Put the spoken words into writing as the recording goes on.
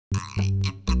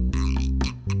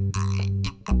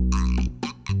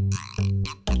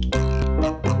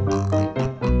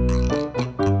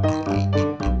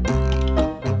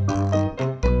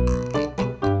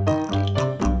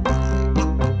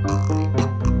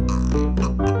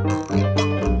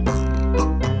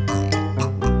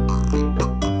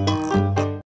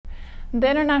The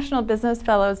International Business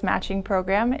Fellows Matching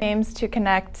Program aims to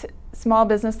connect small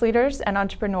business leaders and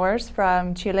entrepreneurs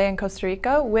from Chile and Costa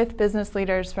Rica with business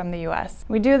leaders from the U.S.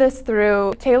 We do this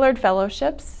through tailored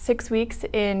fellowships, 6 weeks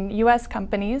in U.S.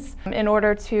 companies, in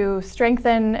order to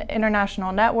strengthen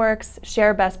international networks,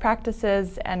 share best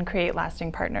practices, and create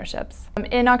lasting partnerships.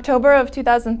 In October of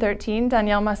 2013,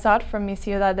 Daniel Masot from Mi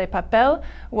Ciudad de Papel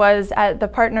was at the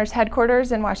partners'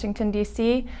 headquarters in Washington,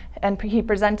 D.C., and he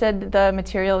presented the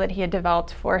material that he had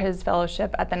developed for his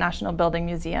fellowship at the National Building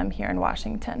Museum here in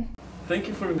Washington. Thank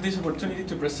you for this opportunity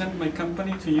to present my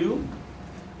company to you,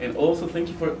 and also thank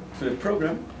you for the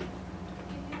program.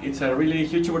 It's a really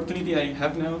huge opportunity I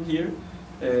have now here,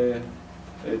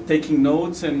 taking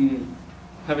notes and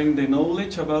having the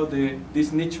knowledge about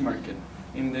this niche market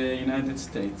in the United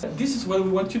States. This is what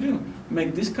we want to do,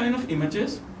 make this kind of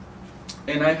images,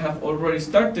 and I have already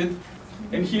started.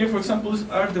 And here, for example,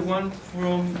 are the one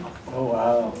from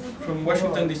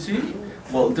Washington, D.C.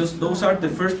 Well, those are the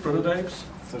first prototypes.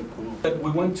 So cool. That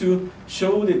we want to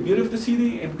show the beauty of the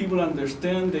city and people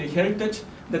understand the heritage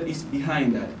that is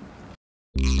behind that.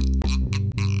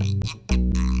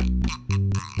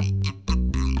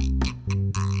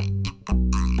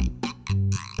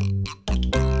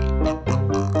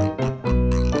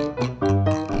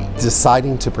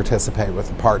 Deciding to participate with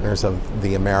the Partners of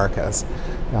the Americas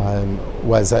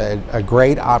was a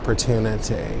great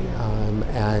opportunity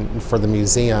and for the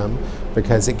museum,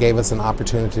 because it gave us an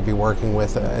opportunity to be working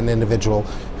with an individual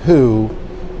whose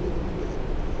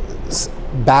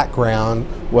background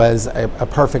was a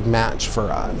perfect match for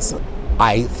us.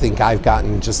 I think I've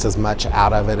gotten just as much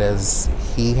out of it as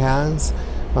he has,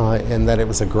 in that it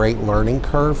was a great learning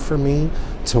curve for me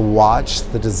to watch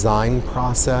the design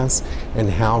process and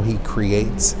how he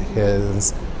creates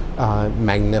his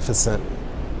magnificent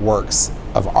works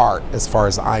of art, as far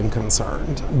as I'm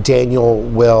concerned. Daniel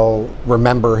will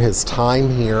remember his time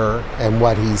here and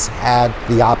what he's had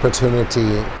the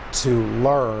opportunity to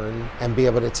learn and be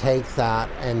able to take that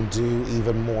and do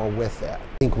even more with it.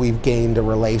 I think we've gained a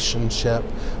relationship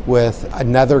with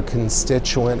another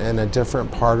constituent in a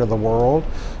different part of the world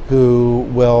who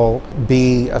will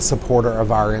be a supporter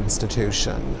of our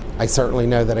institution. I certainly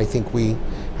know that I think we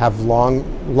have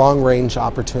long-range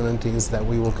opportunities that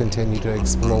we will continue to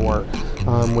explore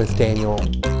with Daniel.